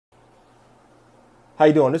How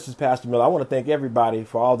you doing? This is Pastor Miller. I want to thank everybody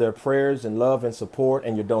for all their prayers and love and support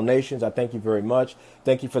and your donations. I thank you very much.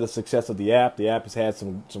 Thank you for the success of the app. The app has had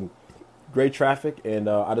some great traffic, and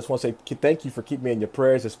I just want to say thank you for keeping me in your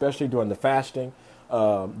prayers, especially during the fasting.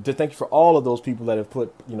 Just thank you for all of those people that have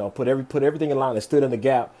put everything in line and stood in the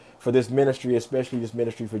gap for this ministry, especially this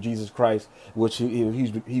ministry for Jesus Christ, which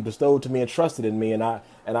he bestowed to me and trusted in me, and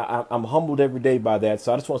I'm humbled every day by that.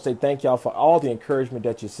 So I just want to say thank y'all for all the encouragement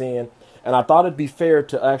that you're seeing. And I thought it'd be fair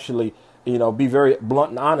to actually, be very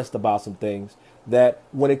blunt and honest about some things. That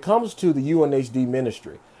when it comes to the UNHD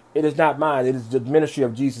ministry, it is not mine. It is the ministry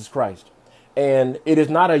of Jesus Christ. And it is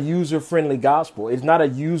not a user-friendly gospel. It's not a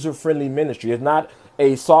user-friendly ministry. It's not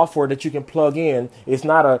a software that you can plug in. It's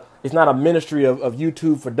not a ministry of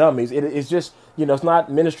YouTube for dummies. It's just, it's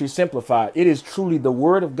not ministry simplified. It is truly the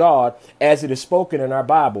word of God as it is spoken in our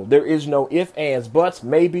Bible. There is no ifs, ands, buts,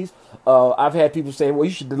 maybes. I've had people say, well,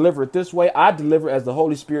 you should deliver it this way. I deliver as the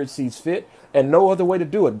Holy Spirit sees fit, and no other way to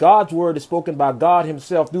do it. God's word is spoken by God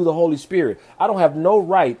himself through the Holy Spirit. I don't have no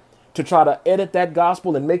right to try to edit that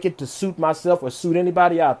gospel and make it to suit myself or suit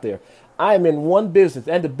anybody out there. I am in one business,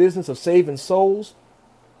 and the business of saving souls.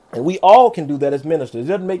 And we all can do that as ministers. It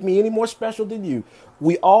doesn't make me any more special than you.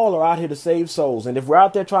 We all are out here to save souls. And if we're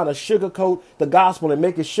out there trying to sugarcoat the gospel and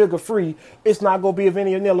make it sugar free, it's not going to be of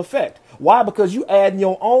any nil effect. Why? Because you add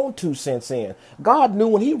your own 2 cents in. God knew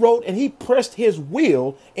when he wrote and he pressed his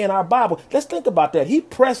will in our Bible. Let's think about that. He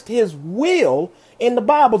pressed his will in the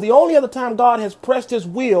Bible. The only other time God has pressed his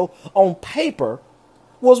will on paper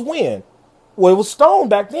was when? Well, it was stone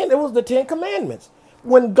back then. It was the 10 Commandments.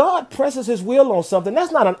 When God presses his will on something,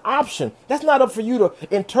 that's not an option. That's not up for you to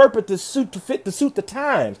interpret to suit the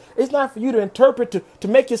times. It's not for you to interpret to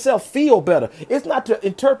make yourself feel better. It's not to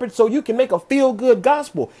interpret so you can make a feel good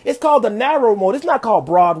gospel. It's called the narrow mode. It's not called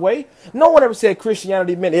Broadway. No one ever said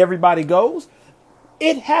Christianity meant everybody goes.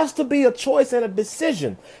 It has to be a choice and a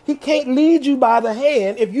decision. He can't lead you by the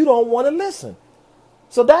hand if you don't want to listen.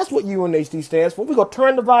 So that's what UNHD stands for. We're going to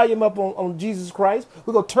turn the volume up on Jesus Christ.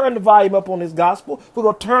 We're going to turn the volume up on his gospel. We're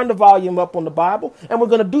going to turn the volume up on the Bible. And we're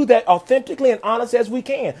going to do that authentically and honest as we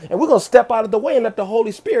can. And we're going to step out of the way and let the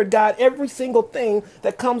Holy Spirit guide every single thing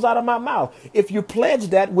that comes out of my mouth. If you pledge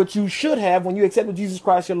that, which you should have when you accepted Jesus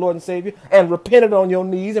Christ, your Lord and Savior, and repented on your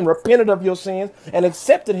knees and repented of your sins and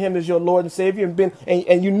accepted him as your Lord and Savior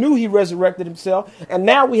and you knew he resurrected himself, and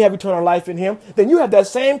now we have eternal life in him, then you have that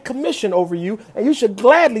same commission over you, and you should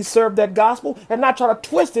gladly serve that gospel and not try to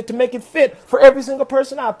twist it to make it fit for every single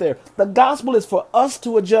person out there. The gospel is for us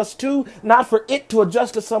to adjust to, not for it to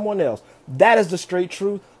adjust to someone else. That is the straight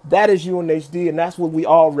truth. That is UNHD, and that's what we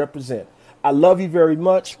all represent. I love you very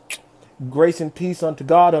much. Grace and peace unto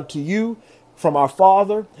God, unto you, from our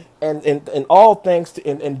Father, and all thanks to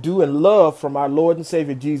and due and love from our Lord and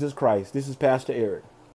Savior Jesus Christ. This is Pastor Eric.